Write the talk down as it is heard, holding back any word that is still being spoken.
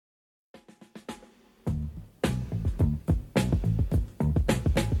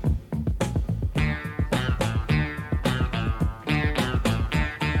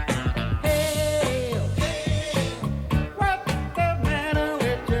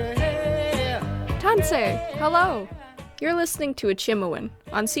Sensei! Hello! You're listening to Acimowin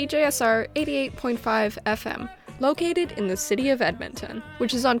on CJSR 88.5 FM, located in the city of Edmonton,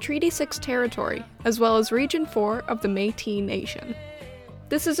 which is on Treaty 6 territory, as well as Region 4 of the Métis Nation.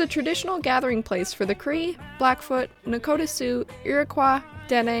 This is a traditional gathering place for the Cree, Blackfoot, Nakota Sioux, Iroquois,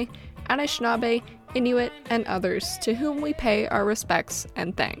 Dene, Anishinaabe, Inuit, and others to whom we pay our respects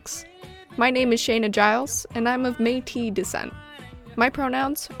and thanks. My name is Shayna Giles, and I'm of Métis descent. My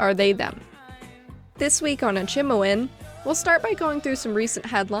pronouns are they, them. This week on Acimowin, we'll start by going through some recent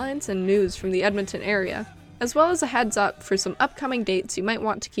headlines and news from the Edmonton area, as well as a heads up for some upcoming dates you might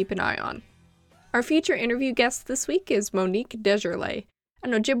want to keep an eye on. Our feature interview guest this week is Monique Desjarlais,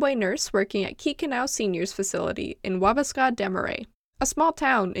 an Ojibwe nurse working at Kikinow Seniors Facility in Wabasca-Desmarais, a small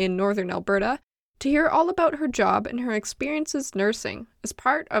town in northern Alberta, to hear all about her job and her experiences nursing as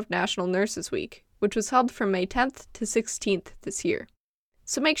part of National Nurses Week, which was held from May 10th to 16th this year.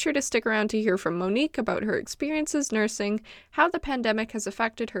 So make sure to stick around to hear from Monique about her experiences nursing, how the pandemic has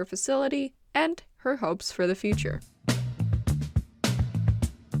affected her facility, and her hopes for the future.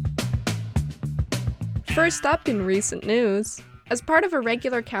 First up in recent news, as part of a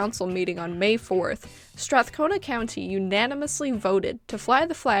regular council meeting on May 4th, Strathcona County unanimously voted to fly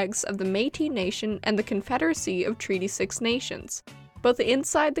the flags of the Métis Nation and the Confederacy of Treaty 6 Nations, both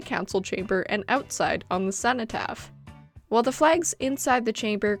inside the council chamber and outside on the cenotaph. While the flags inside the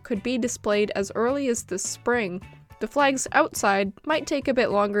chamber could be displayed as early as this spring, the flags outside might take a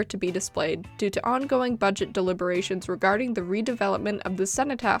bit longer to be displayed due to ongoing budget deliberations regarding the redevelopment of the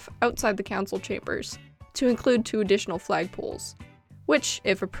cenotaph outside the council chambers, to include 2 additional flagpoles, which,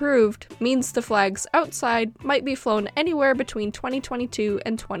 if approved, means the flags outside might be flown anywhere between 2022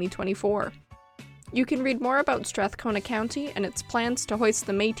 and 2024. You can read more about Strathcona County and its plans to hoist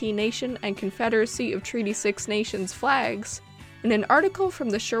the Métis Nation and Confederacy of Treaty 6 Nations flags in an article from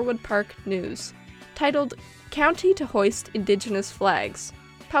the Sherwood Park News, titled County to Hoist Indigenous Flags,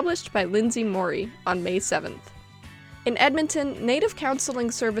 published by Lindsay Morey on May 7th. In Edmonton, Native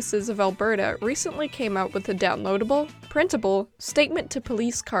Counselling Services of Alberta recently came out with a downloadable, printable Statement to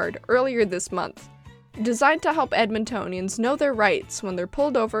Police card earlier this month, designed to help Edmontonians know their rights when they're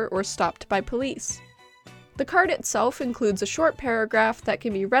pulled over or stopped by police. The card itself includes a short paragraph that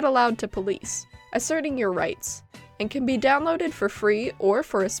can be read aloud to police, asserting your rights, and can be downloaded for free or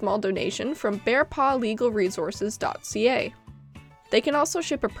for a small donation from bearpawlegalresources.ca. They can also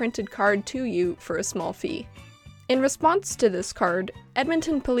ship a printed card to you for a small fee. In response to this card,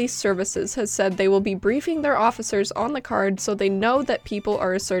 Edmonton Police Services has said they will be briefing their officers on the card so they know that people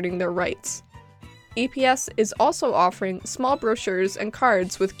are asserting their rights. EPS is also offering small brochures and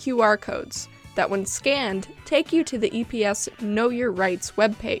cards with QR codes that, when scanned, take you to the EPS Know Your Rights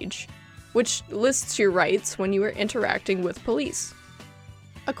webpage, which lists your rights when you are interacting with police.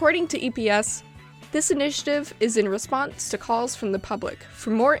 According to EPS, this initiative is in response to calls from the public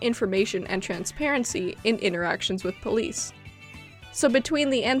for more information and transparency in interactions with police. So between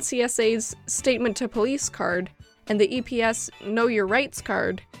the NCSA's Statement to Police card and the EPS Know Your Rights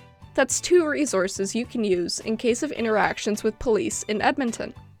card, that's 2 resources you can use in case of interactions with police in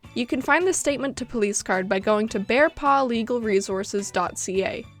Edmonton. You can find the Statement to Police card by going to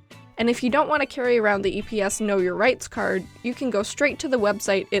bearpawlegalresources.ca. And if you don't want to carry around the EPS Know Your Rights card, you can go straight to the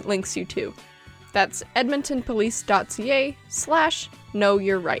website it links you to. That's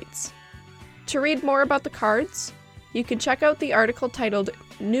edmontonpolice.ca/knowyourrights. To read more about the cards, you can check out the article titled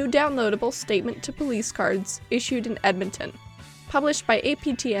New Downloadable Statement to Police Cards Issued in Edmonton, published by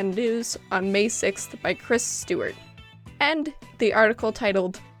APTN News on May 6th by Chris Stewart, and the article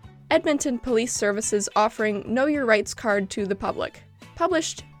titled Edmonton Police Services Offering Know Your Rights Card to the Public,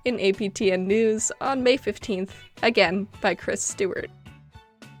 published in APTN News on May 15th, again by Chris Stewart.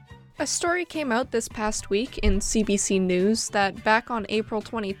 A story came out this past week in CBC News that back on April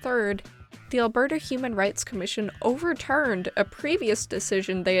 23rd, the Alberta Human Rights Commission overturned a previous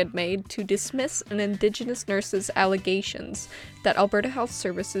decision they had made to dismiss an Indigenous nurse's allegations that Alberta Health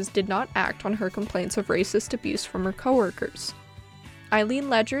Services did not act on her complaints of racist abuse from her coworkers. Eileen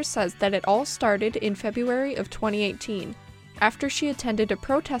Ledger says that it all started in February of 2018, after she attended a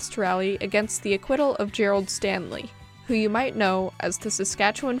protest rally against the acquittal of Gerald Stanley, who you might know as the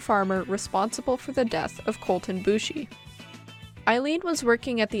Saskatchewan farmer responsible for the death of Colton Boushie. Eileen was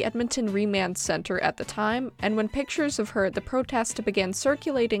working at the Edmonton Remand Centre at the time, and when pictures of her at the protest began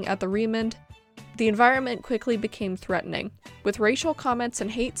circulating at the Remand, the environment quickly became threatening, with racial comments and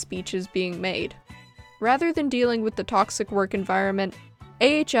hate speeches being made. Rather than dealing with the toxic work environment,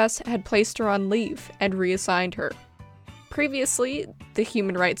 AHS had placed her on leave and reassigned her. Previously, the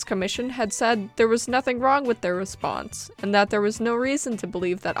Human Rights Commission had said there was nothing wrong with their response, and that there was no reason to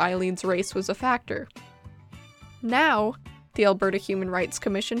believe that Eileen's race was a factor. Now, the Alberta Human Rights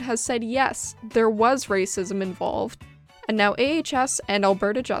Commission has said yes, there was racism involved, and now AHS and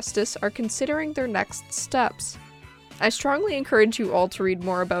Alberta Justice are considering their next steps. I strongly encourage you all to read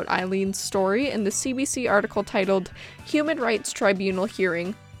more about Eileen's story in the CBC article titled Human Rights Tribunal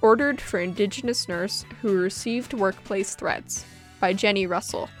Hearing, Ordered for Indigenous Nurse Who Received Workplace Threats by Jenny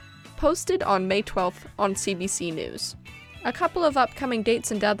Russell, posted on May 12th on CBC News. A couple of upcoming dates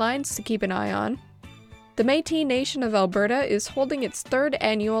and deadlines to keep an eye on. The Métis Nation of Alberta is holding its third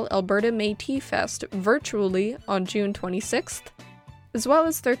annual Alberta Métis Fest virtually on June 26th, as well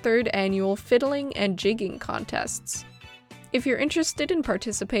as their third annual fiddling and jigging contests. If you're interested in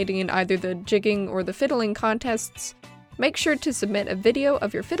participating in either the jigging or the fiddling contests, make sure to submit a video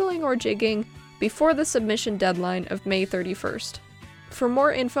of your fiddling or jigging before the submission deadline of May 31st. For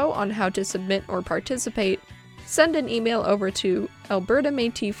more info on how to submit or participate, send an email over to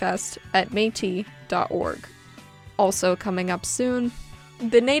albertamétisfest@métis.org. Also coming up soon,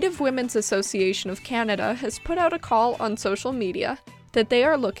 the Native Women's Association of Canada has put out a call on social media that they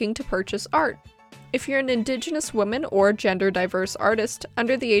are looking to purchase art. If you're an Indigenous woman or gender-diverse artist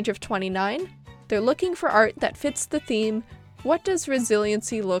under the age of 29, they're looking for art that fits the theme, "What does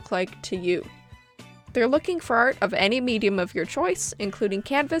resiliency look like to you?" They're looking for art of any medium of your choice, including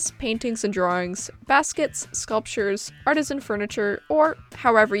canvas, paintings and drawings, baskets, sculptures, artisan furniture, or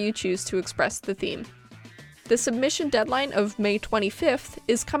however you choose to express the theme. The submission deadline of May 25th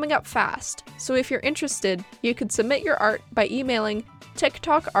is coming up fast, so if you're interested, you can submit your art by emailing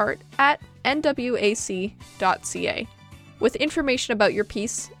tiktokart@nwac.ca with information about your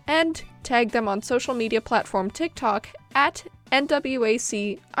piece, and tag them on social media platform TikTok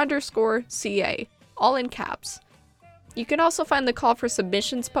 @NWAC_CA, all in caps. You can also find the call for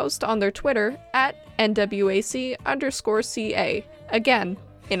submissions post on their Twitter @NWAC_CA, again,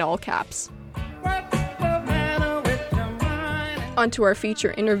 in all caps. On to our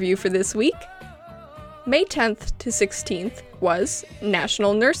feature interview for this week. May 10th to 16th was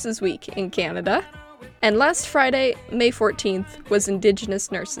National Nurses Week in Canada, and last Friday, May 14th, was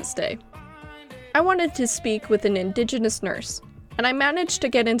Indigenous Nurses Day. I wanted to speak with an Indigenous nurse, and I managed to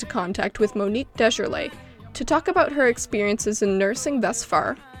get into contact with Monique Desjarlais to talk about her experiences in nursing thus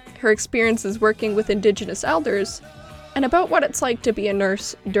far, her experiences working with Indigenous elders, and about what it's like to be a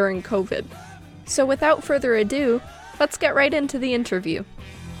nurse during COVID. So without further ado, let's get right into the interview.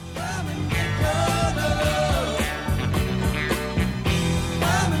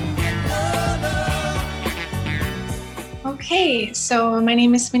 Okay, so my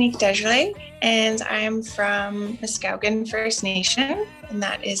name is Monique Desjarlais, and I'm from Muskowgan First Nation, and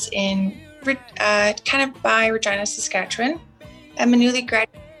that is in kind of by Regina, Saskatchewan. I'm a newly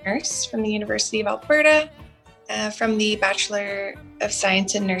graduated nurse from the University of Alberta, from the Bachelor of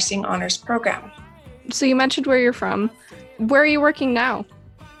Science in Nursing Honors Program. So you mentioned where you're from. Where are you working now?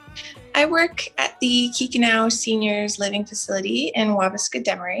 I work at the Kikinow Seniors Living Facility in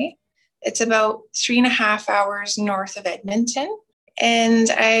Wabasca-Demery. It's about 3.5 hours north of Edmonton. And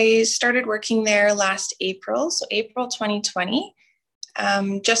I started working there last April, so April 2020,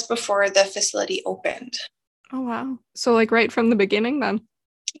 just before the facility opened. Oh, wow. So like right from the beginning then?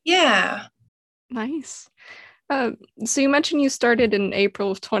 Yeah. Nice. So you mentioned you started in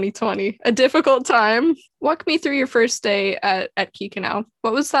April of 2020, a difficult time. Walk me through your first day at Kikinow.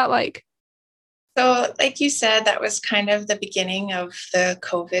 What was that like? So like you said, that was kind of the beginning of the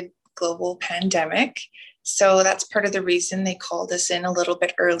COVID global pandemic. So that's part of the reason they called us in a little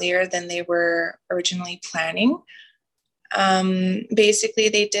bit earlier than they were originally planning. Basically,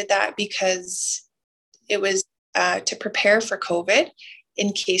 they did that because it was to prepare for COVID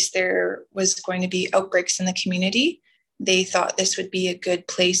in case there was going to be outbreaks in the community. They thought this would be a good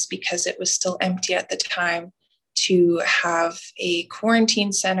place because it was still empty at the time to have a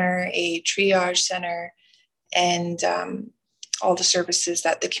quarantine center, a triage center, and all the services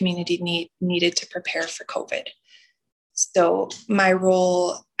that the community needed to prepare for COVID. So my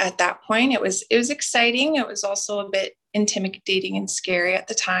role at that point, it was exciting. It was also a bit intimidating and scary at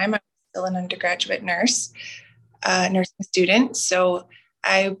the time. I was still an undergraduate nursing student. So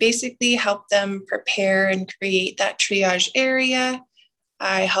I basically helped them prepare and create that triage area.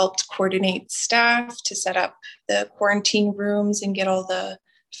 I helped coordinate staff to set up the quarantine rooms and get all the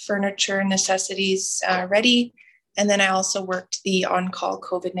furniture and necessities ready. And then I also worked the on-call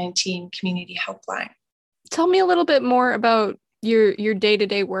COVID-19 community helpline. Tell me a little bit more about your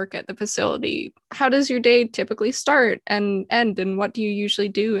day-to-day work at the facility. How does your day typically start and end, and what do you usually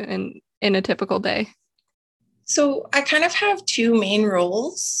do in a typical day? So I kind of have two main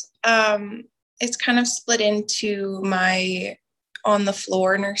roles. It's kind of split into my on the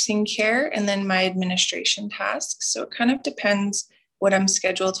floor nursing care and then my administration tasks. So it kind of depends what I'm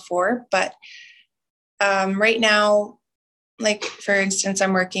scheduled for. But right now, like for instance,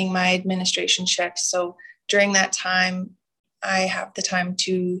 I'm working my administration shift. So during that time, I have the time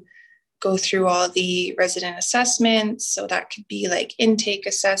to go through all the resident assessments. So that could be like intake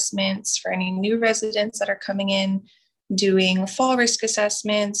assessments for any new residents that are coming in, doing fall risk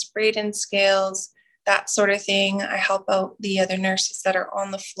assessments, Braden scales, that sort of thing. I help out the other nurses that are on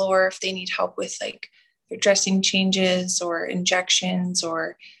the floor if they need help with like their dressing changes or injections,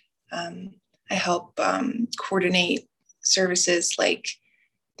 or I help coordinate services like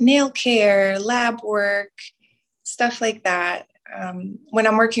nail care, lab work, stuff like that. When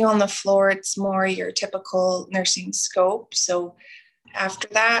I'm working on the floor, it's more your typical nursing scope. So after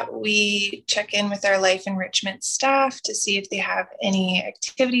that, we check in with our life enrichment staff to see if they have any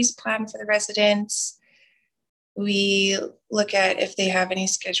activities planned for the residents. We look at if they have any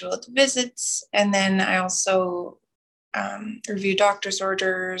scheduled visits. And then I also review doctor's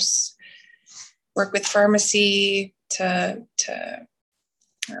orders, work with pharmacy to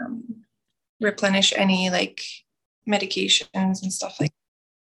replenish any like medications and stuff like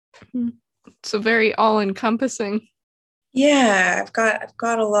that. So very all-encompassing. Yeah, I've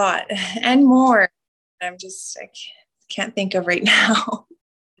got a lot and more. I can't think of right now.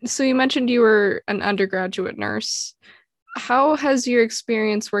 So you mentioned you were an undergraduate nurse. How has your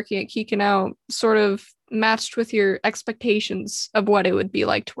experience working at Kikinow sort of matched with your expectations of what it would be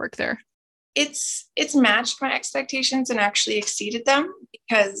like to work there? It's matched my expectations and actually exceeded them,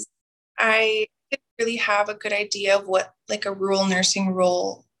 because I didn't really have a good idea of what like a rural nursing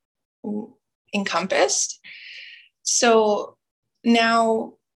role encompassed. So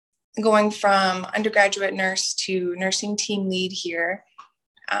now going from undergraduate nurse to nursing team lead here,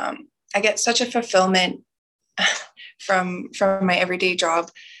 I get such a fulfillment from my everyday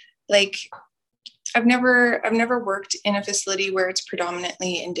job. Like I've never worked in a facility where it's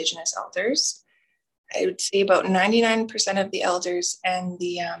predominantly Indigenous elders. I would say about 99% of the elders and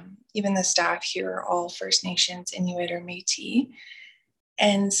the even the staff here are all First Nations, Inuit, or Métis.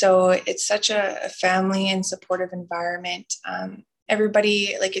 And so it's such a family and supportive environment.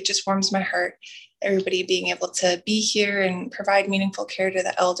 Everybody, like, it just warms my heart. Everybody being able to be here and provide meaningful care to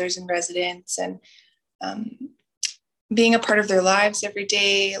the elders and residents, and being a part of their lives every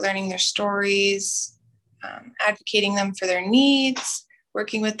day, learning their stories, advocating them for their needs,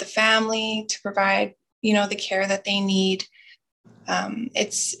 working with the family to provide, the care that they need.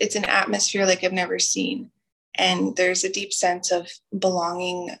 It's an atmosphere like I've never seen. And there's a deep sense of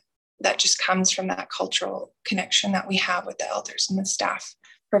belonging that just comes from that cultural connection that we have with the elders and the staff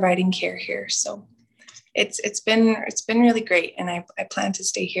providing care here. So it's been really great, and I plan to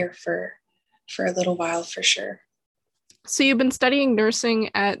stay here for a little while for sure. So you've been studying nursing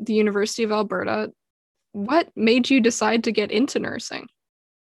at the University of Alberta. What made you decide to get into nursing?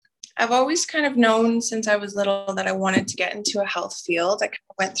 I've always kind of known since I was little that I wanted to get into a health field. I kind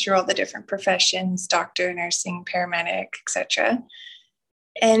of went through all the different professions: doctor, nursing, paramedic, etc.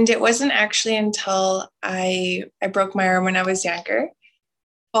 And it wasn't actually until I broke my arm when I was younger,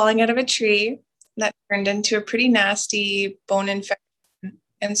 falling out of a tree, that turned into a pretty nasty bone infection.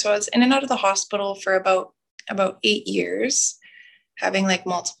 And so I was in and out of the hospital for about 8 years, having like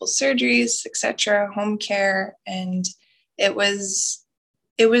multiple surgeries, etc., home care. And it was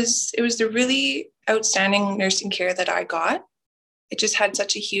the really outstanding nursing care that I got. It just had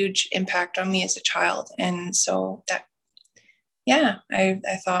such a huge impact on me as a child. And so that,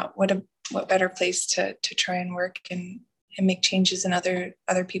 I thought, what better place to try and work and make changes in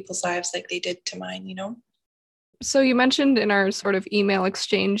other people's lives like they did to mine, So you mentioned in our sort of email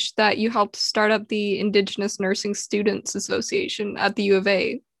exchange that you helped start up the Indigenous Nursing Students Association at the U of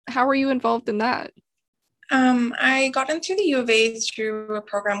A. How were you involved in that? I got into the U of A through a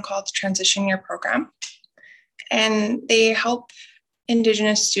program called Transition Year Program, and they help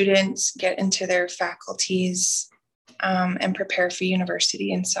Indigenous students get into their faculties and prepare for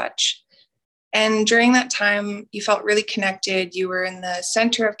university and such. And during that time, you felt really connected. You were in the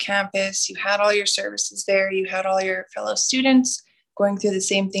center of campus. You had all your services there. You had all your fellow students going through the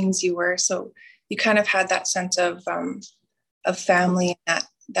same things you were. So you kind of had that sense of family,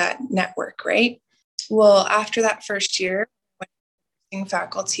 that network, right? Well, after that first year, when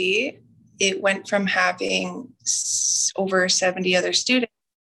faculty, it went from having over 70 other students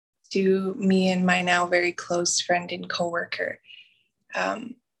to me and my now very close friend and coworker.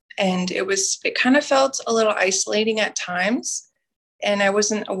 And it kind of felt a little isolating at times. And I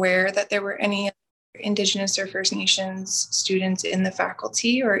wasn't aware that there were any Indigenous or First Nations students in the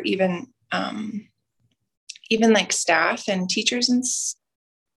faculty, or even like staff and teachers. And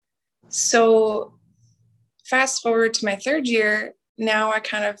so fast forward to my third year, now I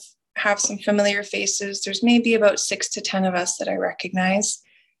kind of have some familiar faces. There's maybe about 6 to 10 of us that I recognize.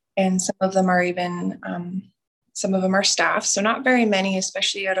 And some of them are even, some of them are staff. So not very many,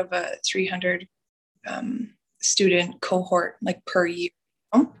 especially out of a 300 student cohort, like per year.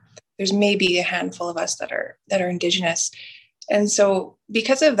 There's maybe a handful of us that are Indigenous. And so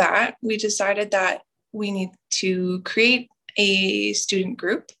because of that, we decided that we need to create a student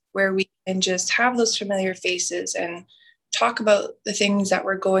group where we can just have those familiar faces and talk about the things that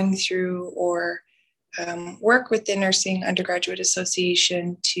we're going through, or work with the Nursing Undergraduate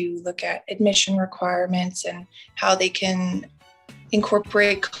Association to look at admission requirements and how they can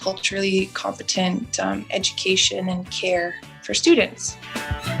incorporate culturally competent education and care for students.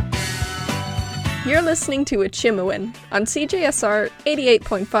 You're listening to Acimowin on CJSR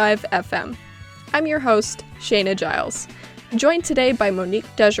 88.5 FM. I'm your host, Shayna Giles, joined today by Monique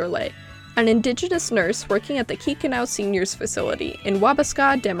Desjarlais, an Indigenous nurse working at the Kikinow Seniors Facility in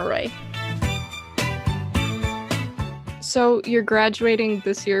Wabasca-Desmarais. So you're graduating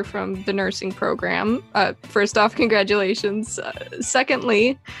this year from the nursing program. First off, congratulations.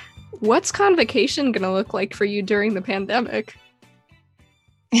 Secondly, what's convocation going to look like for you during the pandemic?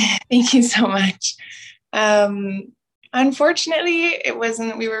 Thank you so much. Unfortunately, it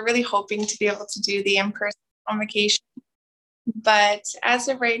wasn't. We were really hoping to be able to do the in-person convocation. But as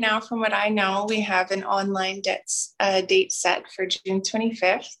of right now, from what I know, we have an online date set for June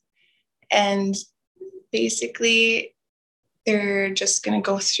 25th. And basically, they're just going to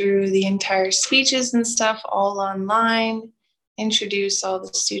go through the entire speeches and stuff all online, introduce all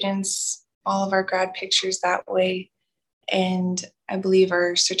the students, all of our grad pictures that way. And I believe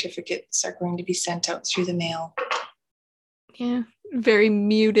our certificates are going to be sent out through the mail. Yeah, very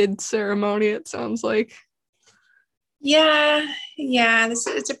muted ceremony, it sounds like. Yeah,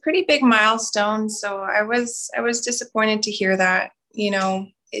 it's a pretty big milestone. So I was disappointed to hear that. You know,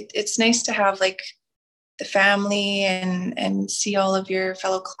 it's nice to have like the family and see all of your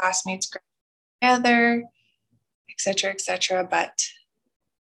fellow classmates together, et cetera. But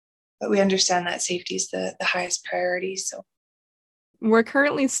we understand that safety is the highest priority. So we're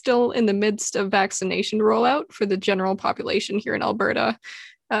currently still in the midst of vaccination rollout for the general population here in Alberta.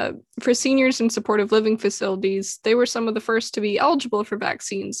 For seniors in supportive living facilities, they were some of the first to be eligible for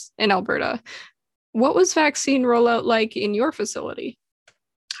vaccines in Alberta. What was vaccine rollout like in your facility?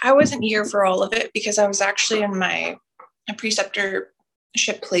 I wasn't here for all of it because I was actually in my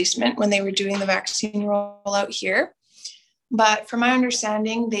preceptorship placement when they were doing the vaccine rollout here. But from my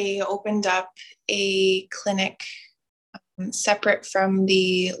understanding, they opened up a clinic separate from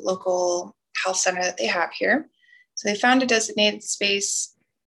the local health center that they have here. So they found a designated space.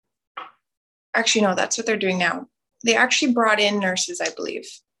 Actually, no, that's what they're doing now. They actually brought in nurses, I believe,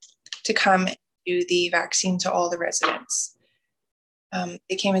 to come and do the vaccine to all the residents.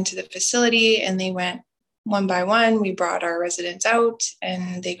 They came into the facility and they went one by one. We brought our residents out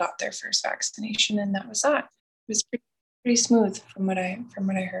and they got their first vaccination, and that was that. It was pretty smooth from what I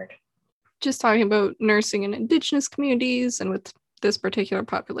heard. Just talking about nursing in Indigenous communities and with this particular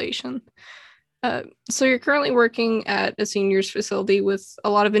population. So you're currently working at a seniors facility with a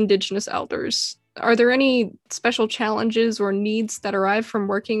lot of Indigenous elders. Are there any special challenges or needs that arise from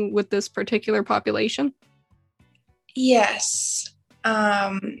working with this particular population? Yes.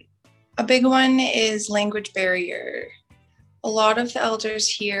 A big one is language barrier. A lot of the elders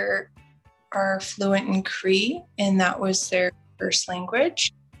here are fluent in Cree, and that was their first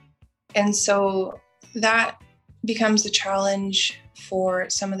language. And so that becomes a challenge for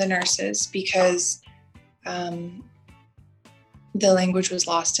some of the nurses because the language was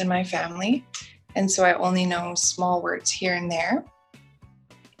lost in my family. And so I only know small words here and there.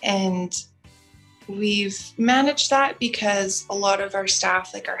 And we've managed that because a lot of our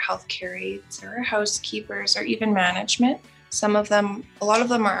staff, like our healthcare aides or our housekeepers or even management, a lot of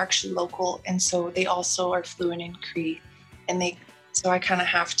them are actually local. And so they also are fluent in Cree. So I kind of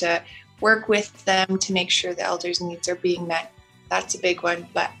have to work with them to make sure the elders' needs are being met. That's a big one.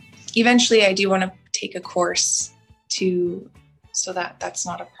 But eventually I do want to take a course so that that's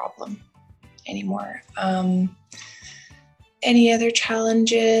not a problem anymore. Any other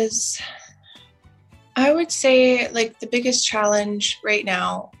challenges? I would say like the biggest challenge right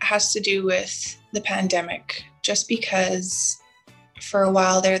now has to do with the pandemic, just because for a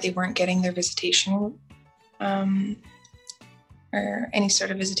while there, they weren't getting their visitation or any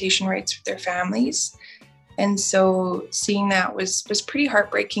sort of visitation rights with their families. And so seeing that was pretty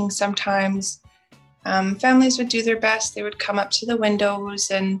heartbreaking sometimes. Families would do their best. They would come up to the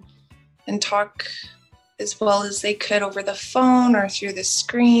windows and talk as well as they could over the phone or through the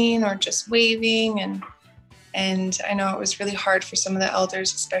screen or just waving. And I know it was really hard for some of the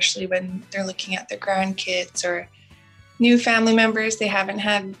elders, especially when they're looking at their grandkids or new family members they haven't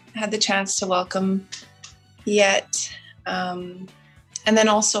had the chance to welcome yet. And then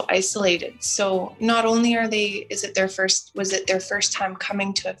also isolated. So not only was it their first time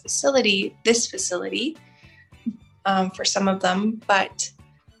coming to this facility, for some of them, but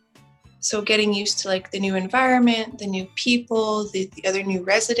so getting used to like the new environment, the new people, the other new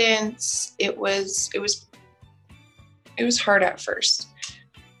residents, it was hard at first,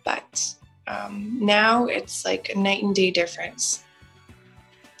 but now it's like a night and day difference.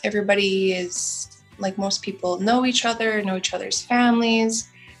 Everybody is, like, most people know each other's families.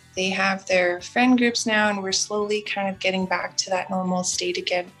 They have their friend groups now, and we're slowly kind of getting back to that normal state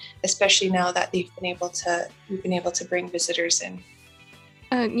again, especially now that we've been able to bring visitors in.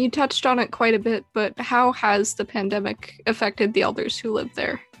 You touched on it quite a bit, but how has the pandemic affected the elders who live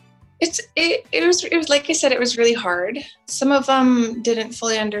there? It was like I said, it was really hard. Some of them didn't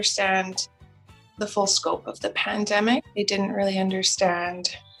fully understand the full scope of the pandemic. They didn't really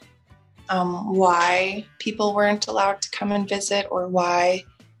understand why people weren't allowed to come and visit, or why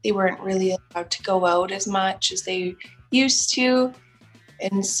they weren't really allowed to go out as much as they used to.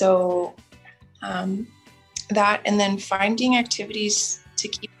 And so that, and then finding activities to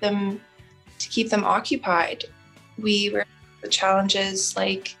keep them occupied. We were the challenges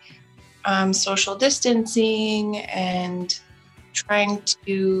like social distancing and trying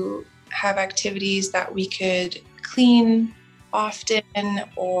to have activities that we could clean often,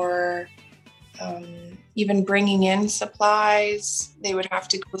 or even bringing in supplies. They would have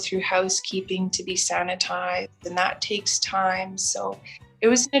to go through housekeeping to be sanitized, and that takes time. So it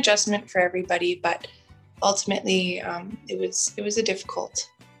was an adjustment for everybody, but ultimately it was a difficult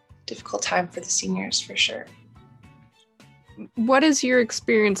time for the seniors, for sure. What has your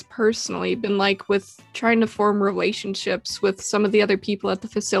experience personally been like with trying to form relationships with some of the other people at the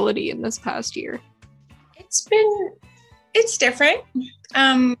facility in this past year? It's different.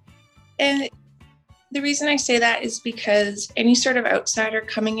 And the reason I say that is because any sort of outsider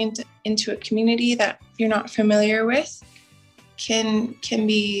coming into a community that you're not familiar with can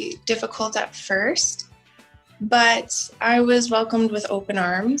be difficult at first. But I was welcomed with open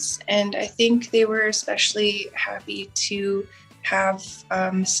arms, and I think they were especially happy to have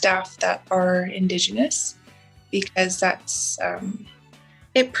staff that are Indigenous, because that's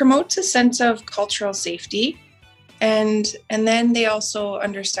it promotes a sense of cultural safety, and then they also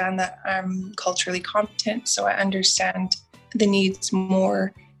understand that I'm culturally competent, so I understand the needs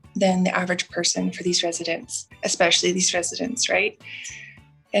more than the average person for these residents, especially these residents, right?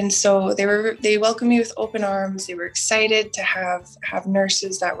 And so they welcomed me with open arms. They were excited to have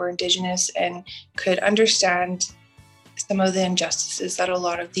nurses that were Indigenous and could understand some of the injustices that a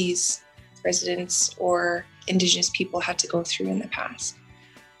lot of these residents or Indigenous people had to go through in the past.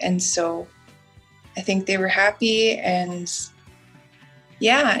 And so I think they were happy. And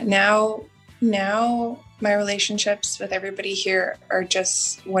yeah, now my relationships with everybody here are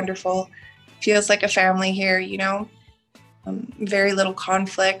just wonderful. Feels like a family here, you know. Very little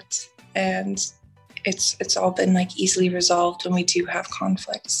conflict, and it's all been like easily resolved when we do have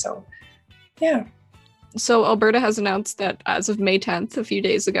conflict. So yeah. So Alberta has announced that as of May 10th, a few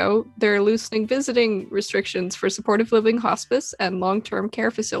days ago, they're loosening visiting restrictions for supportive living, hospice, and long-term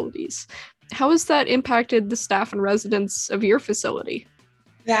care facilities. How has that impacted the staff and residents of your facility?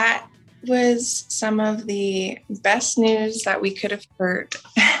 That was some of the best news that we could have heard.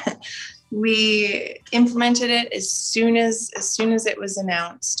 We implemented it as soon as it was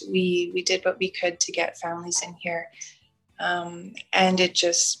announced. We did what we could to get families in here. And it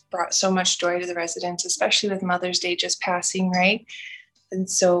just brought so much joy to the residents, especially with Mother's Day just passing, right? And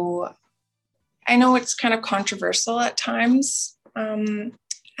so I know it's kind of controversial at times,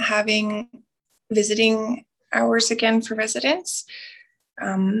 having visiting hours again for residents.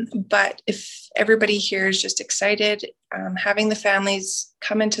 But if everybody here is just excited, having the families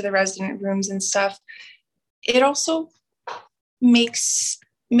come into the resident rooms and stuff, it also makes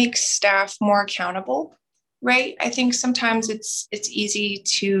staff more accountable, right? I think sometimes it's easy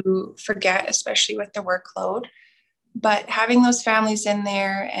to forget, especially with the workload, but having those families in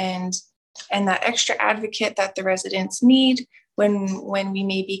there and that extra advocate that the residents need when we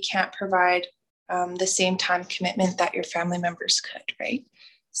maybe can't provide the same time commitment that your family members could, right?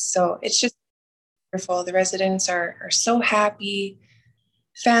 So it's just wonderful. The residents are so happy,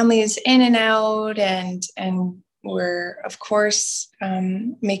 families in and out, and we're, of course,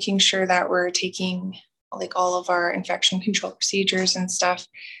 making sure that we're taking like all of our infection control procedures and stuff,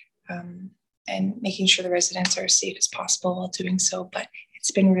 and making sure the residents are as safe as possible while doing so. But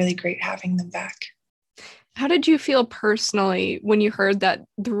it's been really great having them back. How did you feel personally when you heard that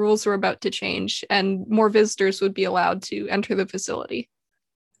the rules were about to change and more visitors would be allowed to enter the facility?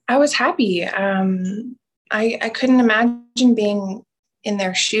 I was happy. I couldn't imagine being in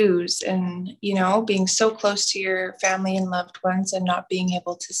their shoes and, being so close to your family and loved ones and not being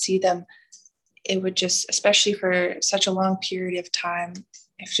able to see them. It would just, especially for such a long period of time,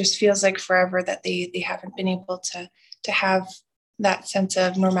 it just feels like forever that they haven't been able to have that sense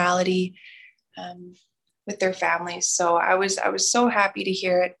of normality with their families. So I was so happy to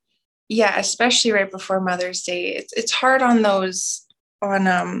hear it. Yeah, especially right before Mother's Day. It's hard on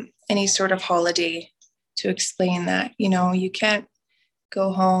any sort of holiday to explain that, you can't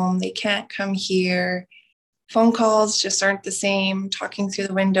go home, they can't come here. Phone calls just aren't the same. Talking through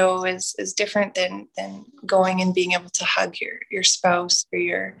the window is different than going and being able to hug your spouse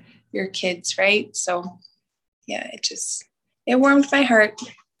or your kids, right? So yeah, it warmed my heart.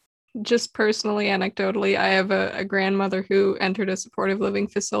 Just personally, anecdotally, I have a grandmother who entered a supportive living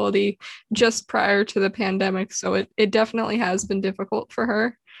facility just prior to the pandemic, so it definitely has been difficult for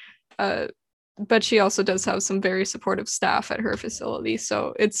her. But she also does have some very supportive staff at her facility,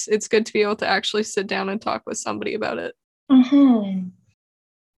 so it's good to be able to actually sit down and talk with somebody about it. Mm-hmm.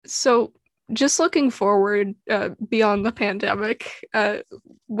 So just looking forward beyond the pandemic,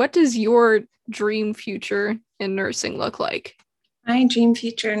 what does your dream future in nursing look like? My dream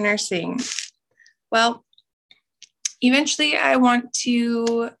future in nursing. Well, eventually I want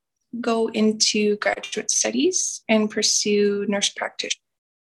to go into graduate studies and pursue nurse practitioner.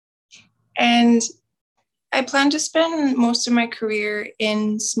 And I plan to spend most of my career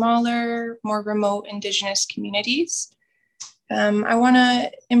in smaller, more remote Indigenous communities. I want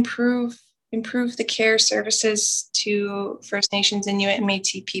to improve the care services to First Nations, Inuit, and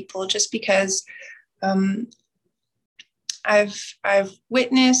Métis people, just because I've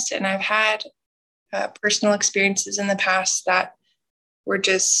witnessed and I've had personal experiences in the past that were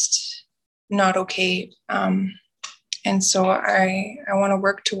just not okay. And so I want to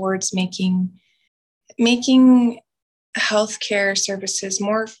work towards making healthcare services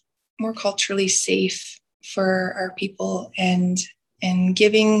more culturally safe for our people and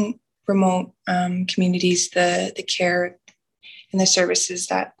giving remote communities the care and the services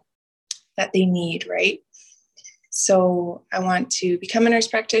that they need, right? So I want to become a nurse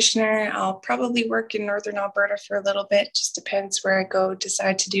practitioner. I'll probably work in Northern Alberta for a little bit, just depends where I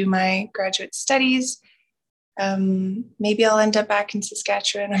decide to do my graduate studies. Maybe I'll end up back in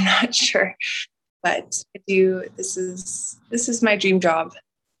Saskatchewan, I'm not sure. But this is my dream job,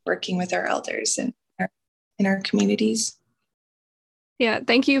 working with our elders and in our communities. Yeah,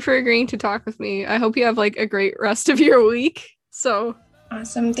 thank you for agreeing to talk with me. I hope you have a great rest of your week. So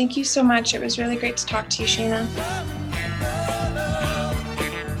awesome. Thank you so much. It was really great to talk to you, Shayna.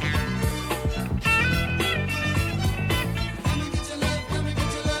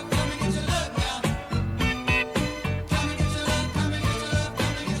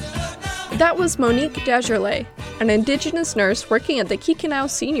 That was Monique Desjarlais, an Indigenous nurse working at the Kikinow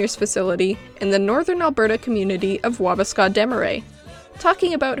Seniors Facility in the Northern Alberta community of Wabasca-Desmarais,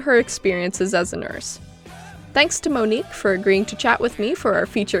 talking about her experiences as a nurse. Thanks to Monique for agreeing to chat with me for our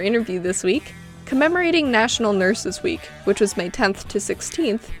feature interview this week, commemorating National Nurses Week, which was May 10th to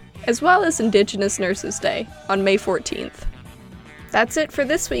 16th, as well as Indigenous Nurses Day on May 14th. That's it for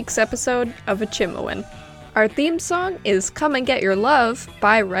this week's episode of Acimowin. Our theme song is Come and Get Your Love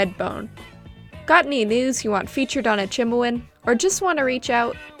by Redbone. Got any news you want featured on Acimowin, or just want to reach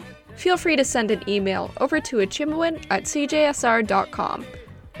out? Feel free to send an email over to acimowin@cjsr.com,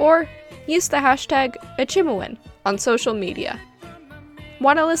 or use the hashtag Acimowin on social media.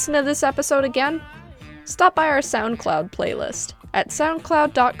 Want to listen to this episode again? Stop by our SoundCloud playlist at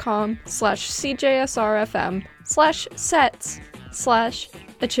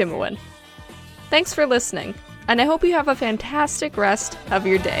soundcloud.com/cjsrfm/sets/Acimowin. Thanks for listening, and I hope you have a fantastic rest of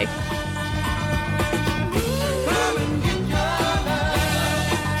your day.